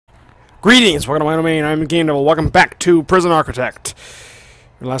Greetings, welcome to my domain. I'm Game Devil. Welcome back to Prison Architect.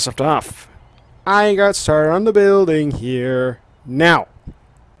 We last left off. I got started on the building here. Now,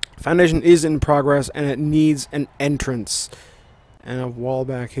 foundation is in progress and it needs an entrance. And a wall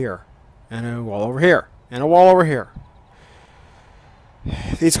back here. And a wall over here. And a wall over here.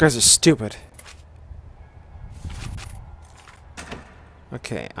 These guys are stupid.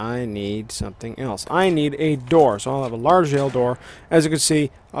 Okay, I need something else. I need a door, so I'll have a large jail door. As you can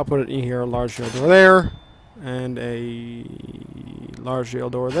see, I'll put it in here, a large jail door there, and a large jail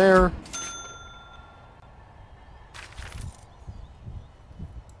door there.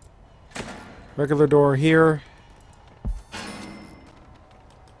 Regular door here.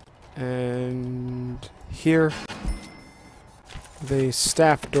 And here. The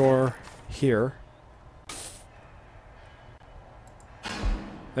staff door here.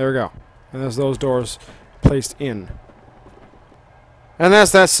 There we go. And there's those doors placed in. And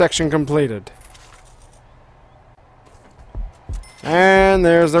that's that section completed. And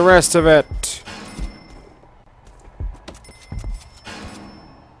there's the rest of it.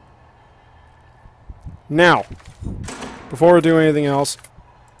 Now, before we do anything else,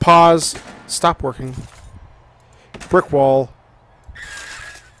 pause, stop working. Brick wall.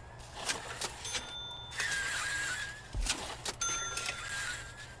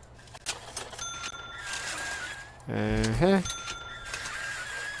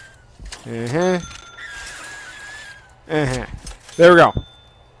 There we go.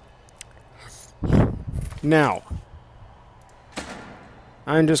 Now,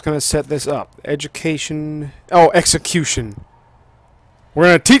 I'm just going to set this up. Education. Oh, execution. We're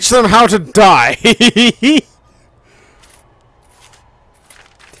going to teach them how to die.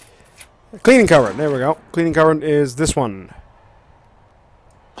 Cleaning cupboard. There we go. Cleaning cupboard is this one.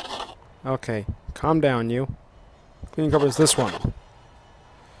 Okay. Calm down, you. Cleaning cupboard is this one.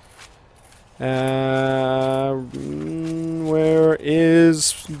 Where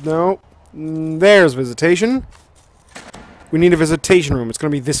is... No. There's visitation. We need a visitation room. It's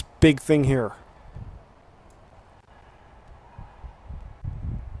going to be this big thing here.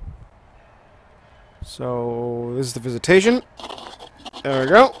 So, this is the visitation. There we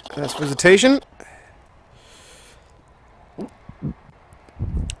go. That's visitation.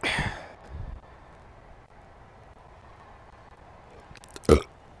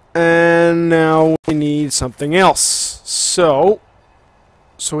 And now we need something else. So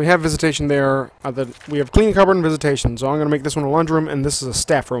we have visitation there. We have cleaning cupboard and visitation. So I'm going to make this one a laundry room, and this is a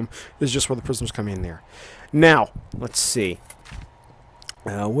staff room. This is just where the prisoners come in there. Now, let's see.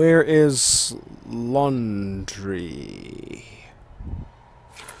 Where is laundry?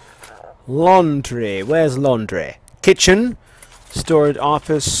 Laundry. Where's laundry? Kitchen. Storage,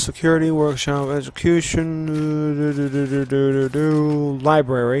 office, security, workshop, execution,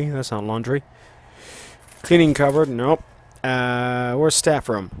 library. That's not laundry. Cleaning cupboard. Nope. Where's staff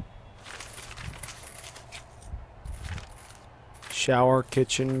room? Shower,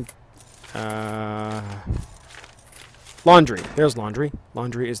 kitchen, laundry. There's laundry.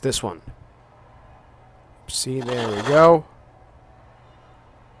 Laundry is this one. See, there we go.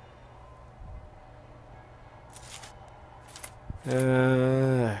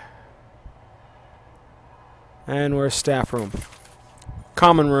 And where's staff room?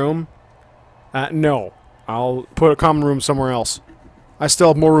 Common room. No. I'll put a common room somewhere else. I still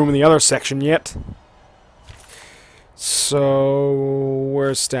have more room in the other section yet. So,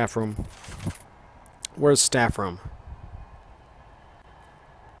 where's staff room? Where's staff room?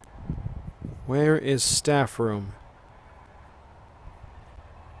 Where is staff room?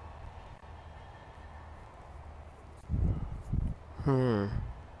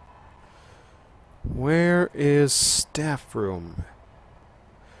 Where is staff room?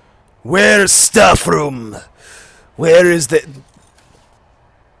 Where's staff room? Where is the...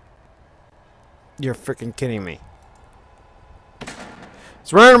 You're freaking kidding me.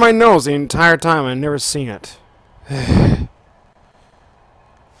 It's right under my nose the entire time. I've never seen it. I'm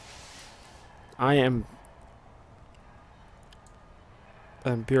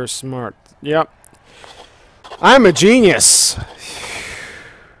pure smart. Yep. I'm a genius.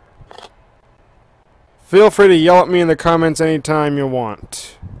 Feel free to yell at me in the comments anytime you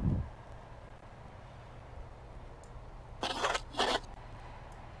want.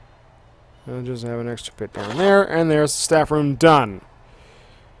 I'll just have an extra bit down there, and there's the staff room done.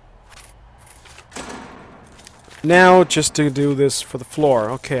 Now, just to do this for the floor.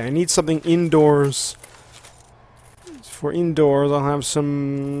 Okay, I need something indoors. For indoors, I'll have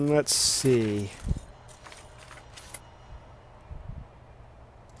some... Let's see...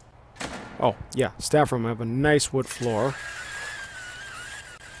 Oh, yeah, staff room. I have a nice wood floor.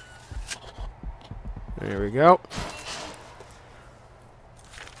 There we go.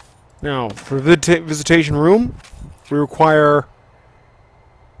 Now, for visitation room, we require...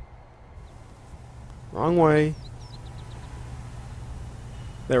 Wrong way.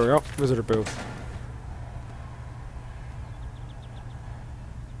 There we go. Visitor booth.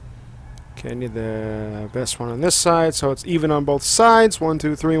 Okay, I need the best one on this side, so it's even on both sides. 1,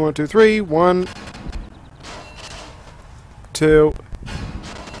 2, 3, 1, 2, 3. 1, 2,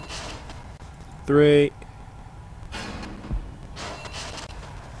 3,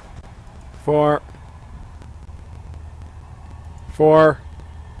 4, 4.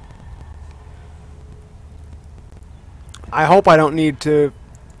 I hope I don't need to...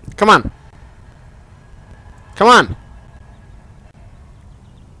 Come on! Come on!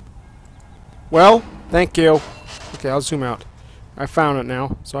 Well, thank you. Okay, I'll zoom out. I found it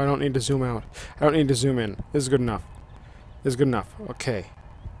now, so I don't need to zoom out. I don't need to zoom in. This is good enough. This is good enough. Okay.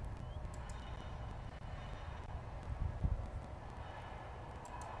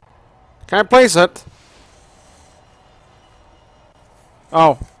 Can I place it?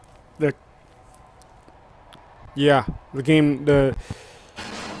 Oh. Yeah. The game,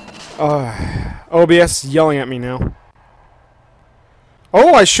 OBS is yelling at me now.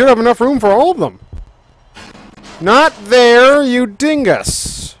 Oh, I should have enough room for all of them. Not there, you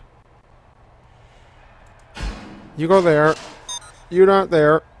dingus. You go there. You not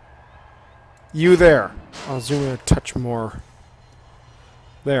there. You there. I'll zoom in a touch more.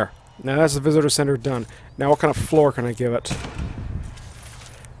 There. Now that's the visitor center done. Now what kind of floor can I give it?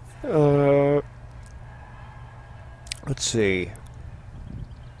 Let's see.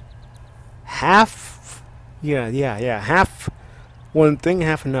 Half? Yeah. Half one thing,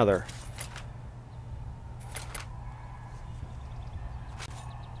 half another.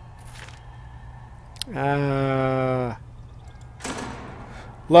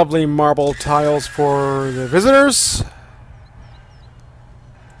 Lovely marble tiles for the visitors.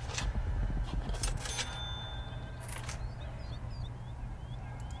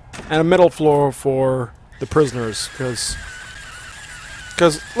 And a middle floor for the prisoners, because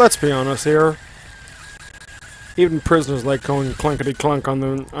let's be honest here, even prisoners like going clunkety clunk on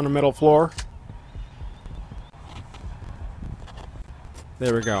the middle floor.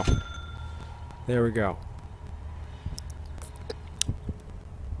 There we go. There we go.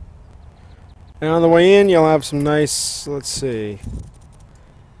 And on the way in, you'll have some nice, let's see,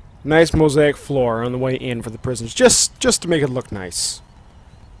 nice mosaic floor on the way in for the prisoners, just to make it look nice.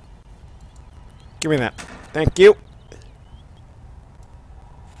 Give me that. Thank you.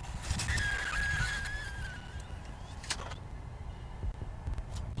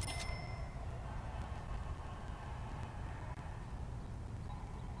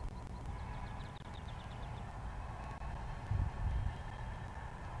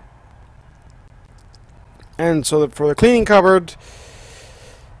 And so for the cleaning cupboard,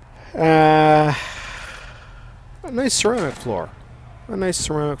 a nice ceramic floor. A nice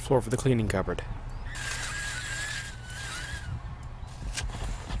ceramic floor for the cleaning cupboard.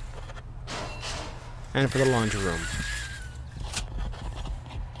 And for the laundry room.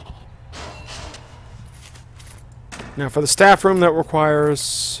 Now for the staff room, that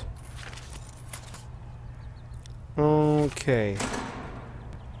requires... Okay.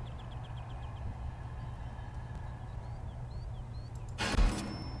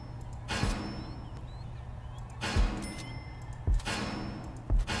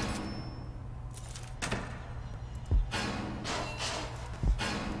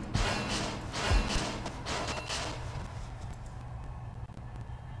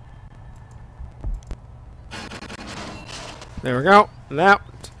 There we go. That.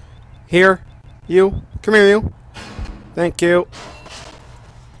 Here. You. Come here, you. Thank you.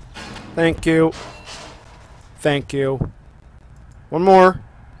 Thank you. Thank you. One more.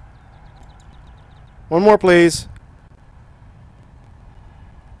 One more, please.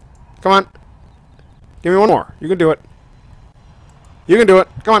 Come on. Give me one more. You can do it. You can do it.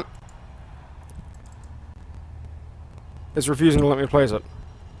 Come on. It's refusing to let me place it.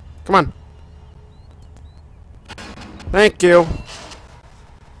 Come on. Thank you.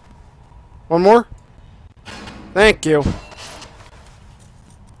 One more? Thank you.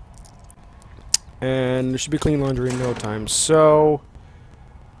 And there should be clean laundry in no time. So,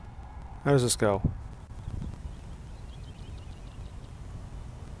 how does this go?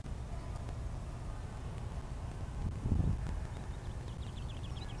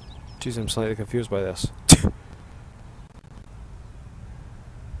 Jeez, I'm slightly confused by this.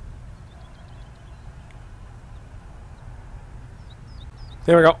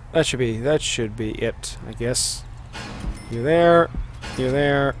 There we go. That should be it, I guess. You there, you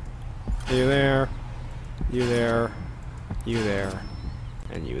there, you there, You there. You there.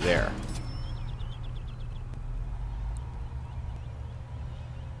 And you there.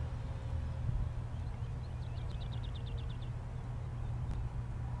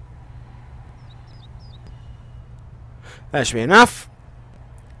 That should be enough.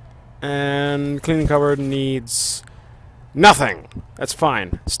 And cleaning cupboard needs nothing. That's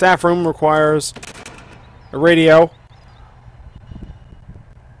fine. Staff room requires a radio.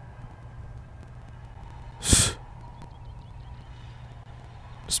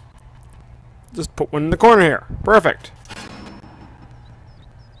 Just put one in the corner here. Perfect.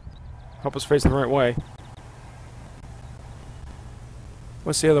 Hope it's facing the right way.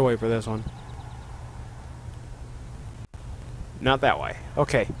 What's the other way for this one? Not that way.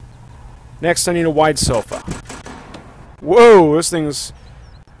 Okay. Next, I need a wide sofa. Whoa, this thing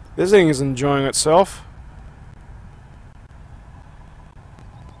is enjoying itself.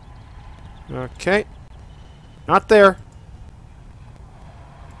 Okay. Not there.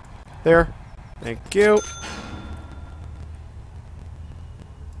 There. Thank you.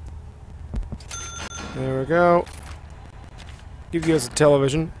 There we go. Give you guys a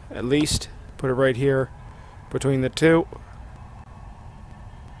television, at least. Put it right here between the two.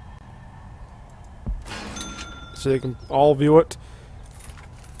 So they can all view it.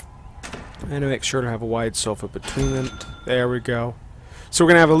 And make sure to have a wide sofa between them. There we go. So we're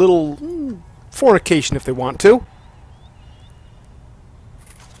going to have a little fornication if they want to.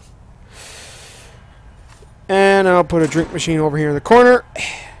 And I'll put a drink machine over here in the corner.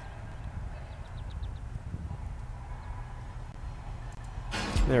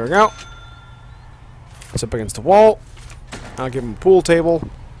 There we go. It's up against the wall. I'll give him a pool table.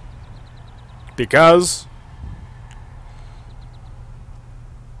 Because...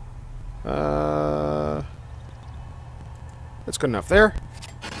 that's good enough there.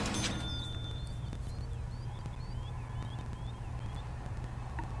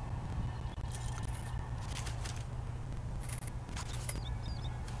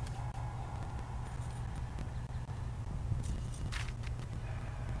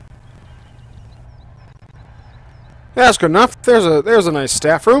 That's good enough. There's a nice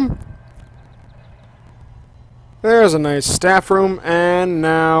staff room. There's a nice staff room, and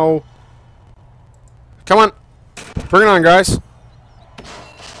now... Come on. Bring it on, guys.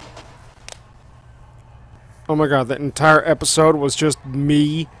 Oh my god, that entire episode was just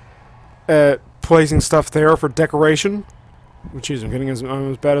me placing stuff there for decoration. Jeez, I'm getting as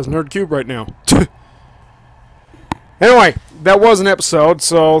bad as Nerd Cube right now. Anyway, that was an episode,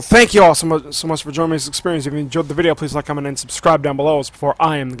 so thank you all so much for joining me in this experience. If you enjoyed the video, please like, comment, and subscribe down below. Before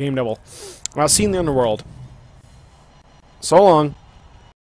I am the Game Devil. I'll see you in the underworld. So long.